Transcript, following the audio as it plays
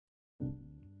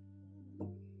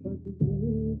Shabbat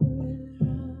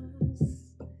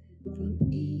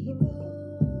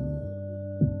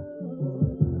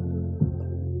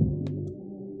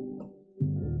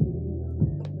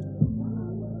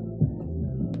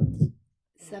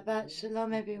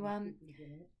Shalom, everyone.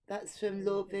 That's from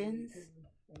Lorvins.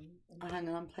 Oh, hang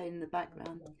on, I'm playing in the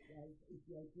background.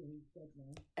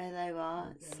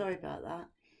 LOR, sorry about that.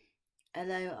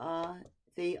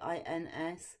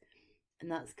 LORVINS,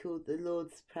 and that's called the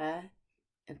Lord's Prayer,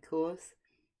 of course.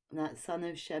 And that's son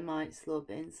of Shemites,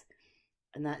 Lorvins.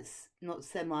 And that's not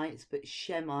Semites, but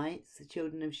Shemites, the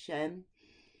children of Shem,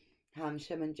 Ham,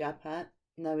 Shem, and Japheth,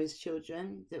 Noah's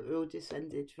children that we're all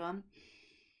descended from.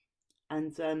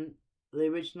 And the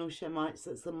original Shemites,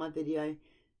 that's on my video,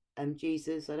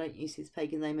 Jesus, I don't use his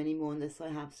pagan name anymore unless I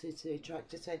have to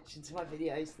attract attention to my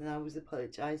videos, and I always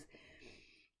apologise,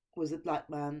 was a black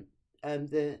man.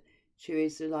 The true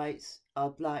Israelites are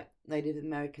black, Native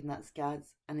American, that's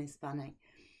Gads, and Hispanic.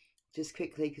 Just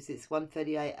quickly, because it's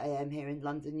 1:38 AM here in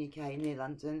London, UK, near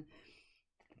London.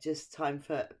 Just time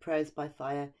for prayers by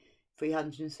fire.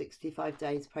 365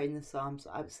 days praying the Psalms.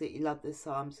 I absolutely love the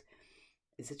Psalms.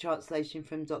 It's a translation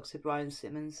from Dr. Brian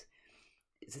Simmons.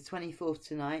 It's the 24th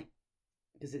tonight,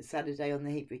 because it's Saturday on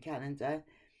the Hebrew calendar.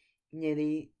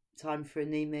 Nearly time for a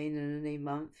new moon and a new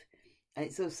month. And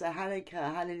it's also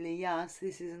Hanukkah, hallelujah. So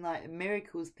this is like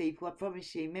miracles, people. I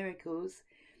promise you, miracles.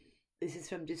 This is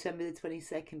from December the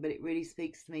 22nd, but it really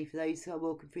speaks to me. For those who are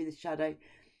walking through the shadow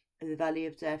of the valley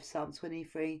of death, Psalm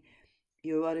 23.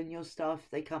 Your rod and your staff,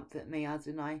 they comfort me,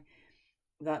 Adonai.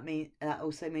 That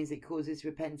also means it causes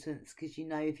repentance, because you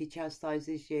know if he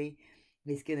chastises you,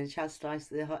 he's going to chastise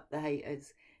the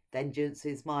haters. Vengeance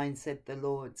is mine, said the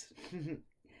Lord.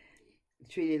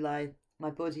 Truly lie.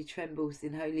 My body trembles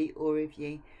in holy awe of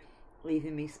you,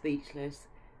 leaving me speechless.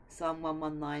 Psalm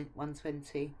 119,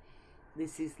 120.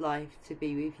 This is life, to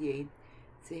be with you,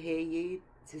 to hear you,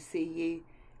 to see you,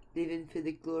 living for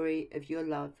the glory of your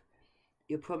love.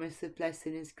 Your promise of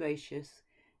blessing is gracious,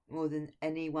 more than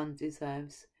anyone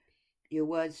deserves. Your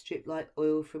words drip like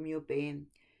oil from your being.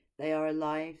 They are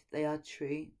alive, they are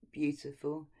true,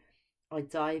 beautiful. I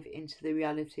dive into the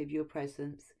reality of your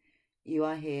presence. You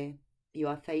are here, you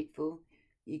are faithful.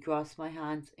 You grasp my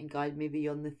hand and guide me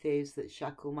beyond the fears that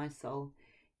shackle my soul.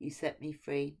 You set me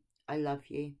free. I love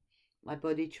you. My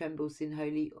body trembles in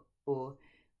holy awe.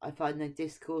 I find no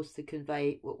discourse to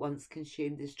convey what once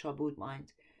consumed this troubled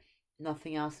mind.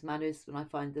 Nothing else matters when I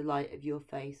find the light of your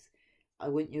face. I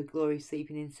want your glory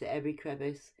seeping into every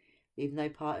crevice. Leave no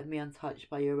part of me untouched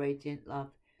by your radiant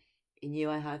love. In you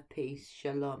I have peace.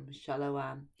 Shalom,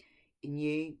 shalom. In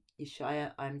you,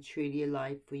 Yeshua, I am truly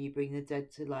alive, for you bring the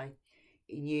dead to life.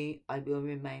 In you I will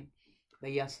remain.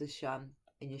 V'yasasham,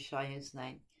 in Yeshua's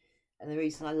name. And the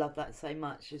reason I love that so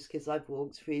much is because I've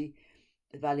walked through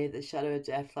the valley of the shadow of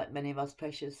death, like many of us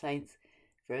precious saints,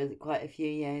 for quite a few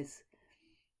years.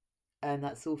 And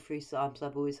that's all through Psalms.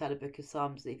 I've always had a book of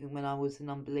Psalms, even when I was an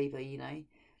unbeliever, you know.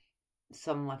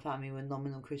 Some of my family were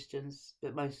nominal Christians,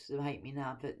 but most of them hate me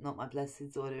now, but not my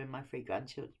blessed daughter and my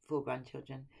four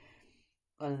grandchildren.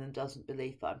 One of them doesn't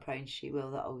believe, but I'm praying she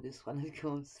will, that oldest one, of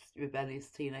course, rebellious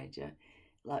teenager,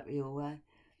 like we all were.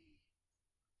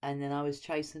 And then I was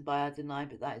chastened by Adonai,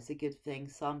 but that is a good thing.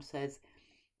 Psalm says,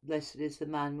 blessed is the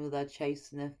man will thou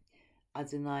chasten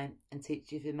Adonai, and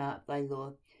teacheth him out of thy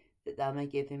law, that thou may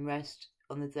give him rest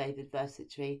on the day of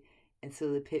adversity,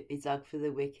 until the pit be dug for the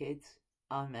wicked.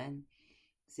 Amen.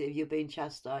 So if you're being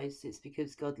chastised, it's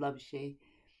because God loves you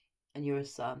and you're a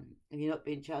son. If you're not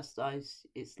being chastised,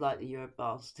 it's likely you're a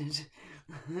bastard.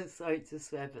 Sorry to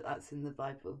swear, but that's in the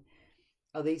Bible.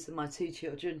 Oh, these are my two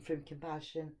children from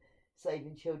Compassion,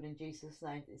 Saving Children in Jesus'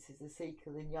 name. This is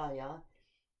Ezekiel and Yahya.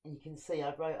 And you can see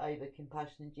I wrote over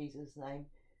Compassion in Jesus' name,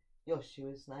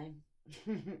 Joshua's name.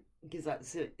 Because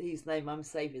that's his name I'm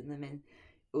saving them in.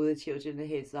 All the children are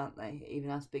his, aren't they? Even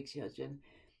us big children.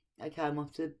 Okay, I'm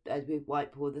off to bed with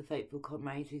Whitepaw, the faithful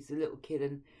comrade. He's a little kid,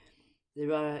 and the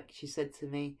Rorak, she said to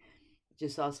me,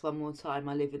 just ask one more time.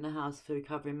 I live in a house for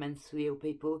recovering mentally ill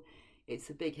people. It's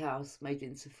a big house made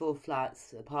into 4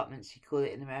 flats, apartments you call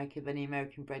it in America, if any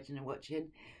American brethren are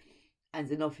watching, and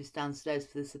an office downstairs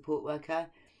for the support worker.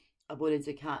 I wanted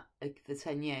a cat for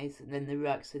 10 years, and then the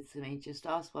Rorak said to me, just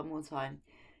ask one more time.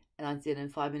 And I did,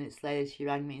 and 5 minutes later she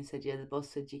rang me and said, yeah, the boss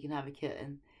said you can have a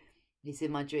kitten. He's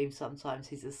in my dreams sometimes.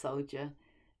 He's a soldier,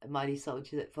 a mighty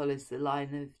soldier that follows the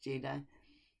line of Judah.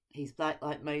 He's black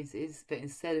like Moses, but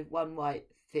instead of one white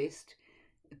fist,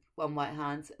 one white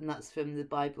hand, and that's from the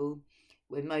Bible,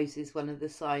 where Moses, one of the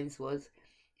signs was,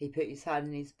 he put his hand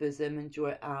in his bosom and drew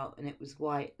it out, and it was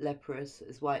white, leprous,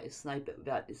 as white as snow, but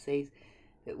without disease.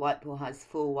 But Whitepaw has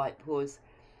 4 white paws,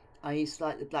 I used to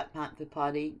like the Black Panther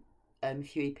Party,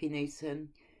 Huey P. Newton.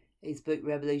 His book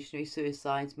Revolutionary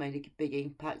Suicides made a big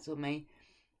impact on me.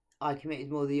 I committed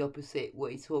more the opposite.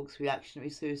 What he talks, reactionary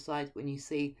suicide, when you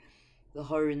see the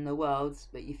horror in the world,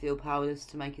 but you feel powerless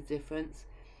to make a difference.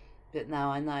 But now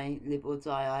I know, live or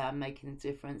die, I am making a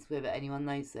difference, whether anyone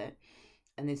knows it.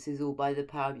 And this is all by the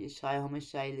power of Yeshua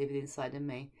HaMashiach living inside of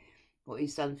me. What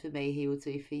he's done for me, he will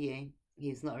do for you.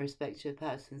 He's not a respecter of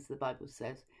persons, the Bible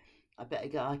says. I better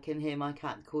go. I can hear my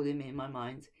cat calling me in my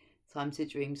mind. Time to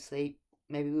dream sleep.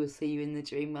 Maybe we'll see you in the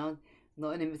dream world.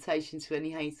 Not an invitation to any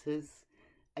haters.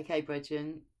 Okay,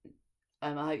 brethren.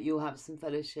 I hope you'll have some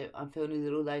fellowship. I'm feeling a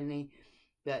little lonely,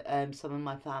 but some of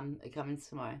my fam are coming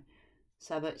tomorrow.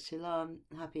 Shabbat Shalom.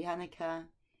 Happy Hanukkah.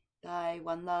 Bye.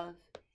 One love.